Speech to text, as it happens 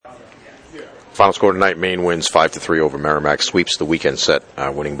Final score tonight, Maine wins 5-3 over Merrimack, sweeps the weekend set,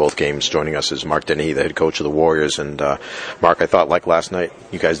 winning both games. Joining us is Mark Dennehy, the head coach of the Warriors. And Mark, I thought like last night,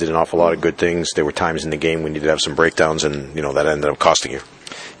 you guys did an awful lot of good things. There were times in the game we needed to have some breakdowns, and that ended up costing you.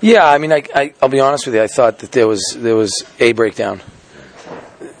 Yeah, I mean, I'll be honest with you. I thought that there was a breakdown.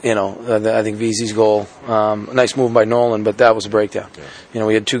 I think VZ's goal, nice move by Nolan, but that was a breakdown. Yeah.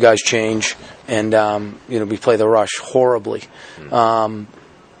 We had two guys change, and we play the rush horribly.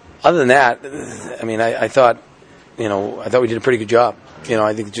 Other than that, I mean, I thought we did a pretty good job.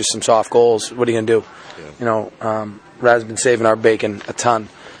 I think just some soft goals. What are you going to do? Yeah. Rad's been saving our bacon a ton.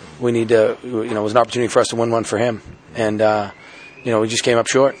 We need to, it was an opportunity for us to win one for him, and we just came up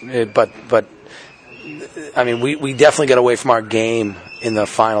short. But I mean, we definitely got away from our game in the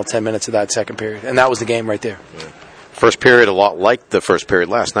final 10 minutes of that second period, and that was the game right there. Yeah. First period, a lot like the first period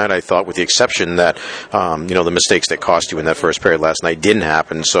last night, I thought, with the exception that, the mistakes that cost you in that first period last night didn't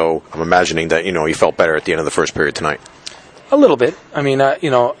happen. So I'm imagining that, you felt better at the end of the first period tonight. A little bit. I mean,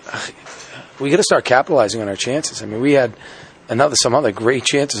 we got to start capitalizing on our chances. I mean, we had some other great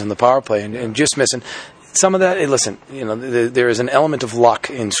chances in the power play and just missing. Some of that, listen, there is an element of luck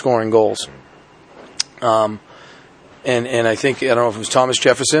in scoring goals. And I think, I don't know if it was Thomas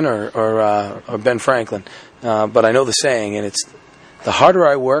Jefferson or Ben Franklin, but I know the saying, and it's the harder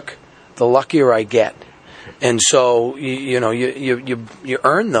I work, the luckier I get. And so you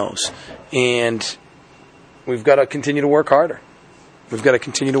earn those, and we've got to continue to work harder.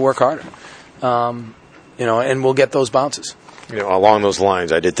 And we'll get those bounces. Along those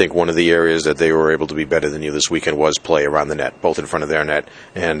lines, I did think one of the areas that they were able to be better than you this weekend was play around the net, both in front of their net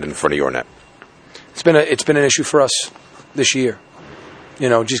and in front of your net. It's been an issue for us this year.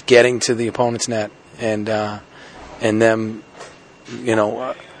 Just getting to the opponent's net and them,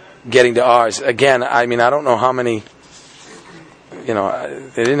 getting to ours. Again, I mean, I don't know how many. They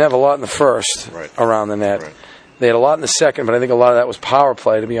didn't have a lot in the first around the net. Right. They had a lot in the second, but I think a lot of that was power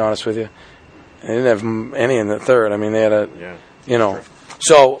play. To be honest with you, they didn't have any in the third. I mean, they had Sure.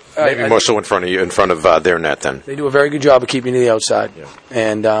 So maybe more so in front of their net. Then they do a very good job of keeping to the outside,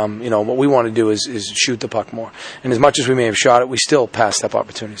 and what we want to do is shoot the puck more. And as much as we may have shot it, we still passed up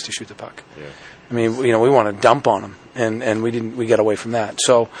opportunities to shoot the puck. Yeah. I mean, we want to dump on them, and we didn't. We got away from that.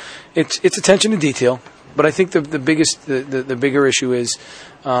 So it's attention to detail. But I think the bigger issue is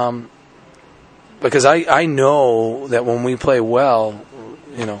because I know that when we play well,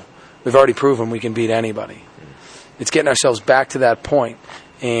 we've already proven we can beat anybody. It's getting ourselves back to that point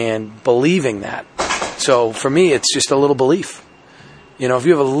and believing that. So for me, it's just a little belief. If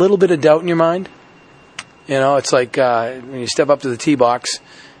you have a little bit of doubt in your mind, it's like when you step up to the tee box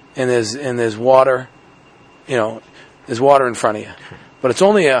and there's water, there's water in front of you, but it's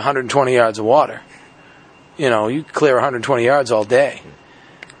only 120 yards of water. You clear 120 yards all day,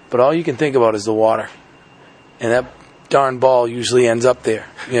 but all you can think about is the water, and that darn ball usually ends up there.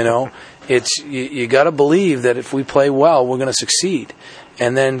 It's you got to believe that if we play well, we're going to succeed,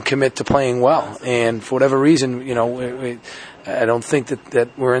 and then commit to playing well. And for whatever reason, I don't think that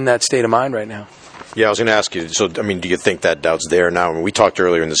we're in that state of mind right now. Yeah, I was going to ask you. So, I mean, do you think that doubt's there now? I mean, we talked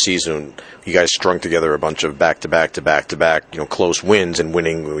earlier in the season. You guys strung together a bunch of back-to-back, close wins and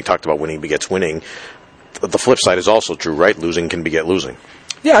winning. When we talked about winning begets winning. But the flip side is also true, right? Losing can beget losing.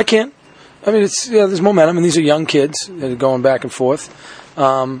 Yeah, I can. I mean, there's momentum, and these are young kids that are going back and forth.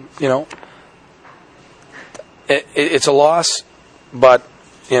 It's a loss, but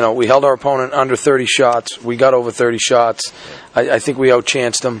we held our opponent under 30 shots. We got over 30 shots. I think we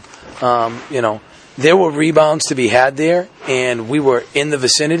outchanced them. There were rebounds to be had there, and we were in the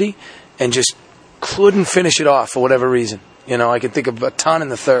vicinity and just couldn't finish it off for whatever reason. I could think of a ton in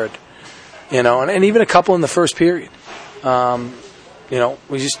the third. And even a couple in the first period.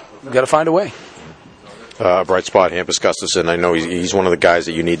 We just got to find a way. Bright spot, Hampus Gustafsson. I know he's one of the guys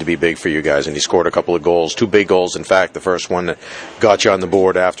that you need to be big for you guys, and he scored a couple of goals, 2 big goals, in fact. The first one that got you on the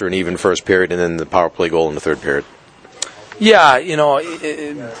board after an even first period, and then the power play goal in the third period. Yeah,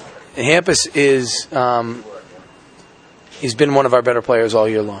 Hampus is he's been one of our better players all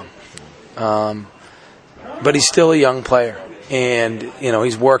year long. But he's still a young player, and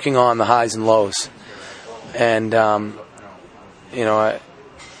he's working on the highs and lows. And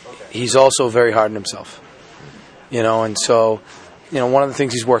he's also very hard on himself. And so, one of the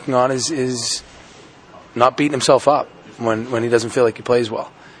things he's working on is not beating himself up when he doesn't feel like he plays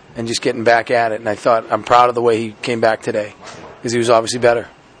well, and just getting back at it. And I'm proud of the way he came back today, because he was obviously better,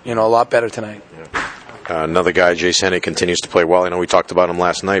 a lot better tonight. Yeah. Another guy, Jay Sene, continues to play well. I know we talked about him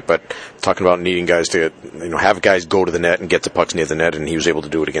last night, but talking about needing guys to have guys go to the net and get the pucks near the net, and he was able to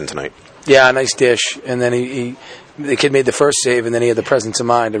do it again tonight. Yeah, nice dish. And then the kid made the first save, and then he had the presence of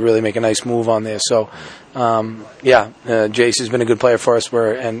mind to really make a nice move on there. So, Jace has been a good player for us,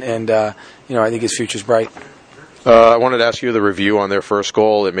 I think his future's bright. I wanted to ask you the review on their first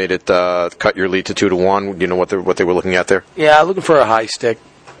goal. It made it cut your lead to 2-1. Do you know what they were looking at there? Yeah, looking for a high stick.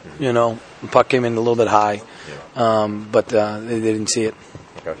 The puck came in a little bit high, but they didn't see it.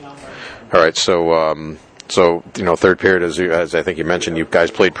 Okay. All right, so third period, as I think you mentioned, you guys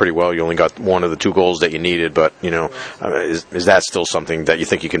played pretty well. You only got one of the 2 goals that you needed, but is that still something that you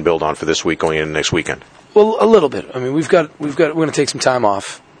think you can build on for this week going into next weekend? Well, a little bit. I mean, we're going to take some time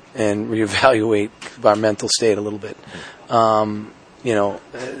off and reevaluate our mental state a little bit.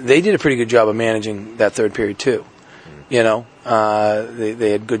 They did a pretty good job of managing that third period too. They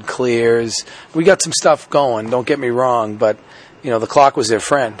had good clears. We got some stuff going. Don't get me wrong, but the clock was their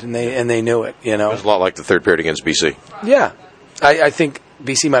friend, and they knew it. It was a lot like the third period against BC. Yeah, I think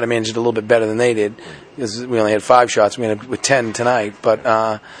BC might have managed it a little bit better than they did because we only had 5 shots. We ended up with 10 tonight,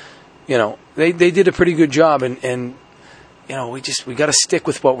 but they did a pretty good job, and we got to stick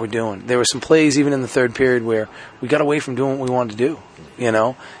with what we're doing. There were some plays even in the third period where we got away from doing what we wanted to do.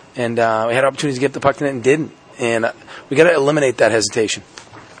 And we had opportunities to get the puck in it and didn't. And we got to eliminate that hesitation.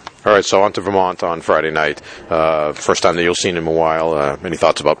 All right, so on to Vermont on Friday night. First time that you'll see them in a while. Any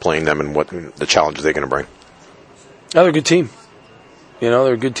thoughts about playing them and what the challenges they're going to bring? They're a good team.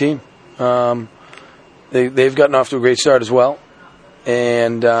 They're a good team. They've gotten off to a great start as well.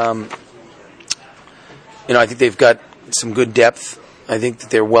 And, I think they've got some good depth. I think that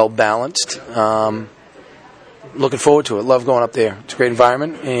they're well balanced. Looking forward to it. Love going up there. It's a great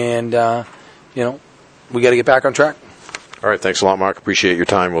environment. And, we got to get back on track. All right, thanks a lot, Mark. Appreciate your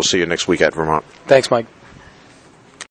time. We'll see you next week at Vermont. Thanks, Mike.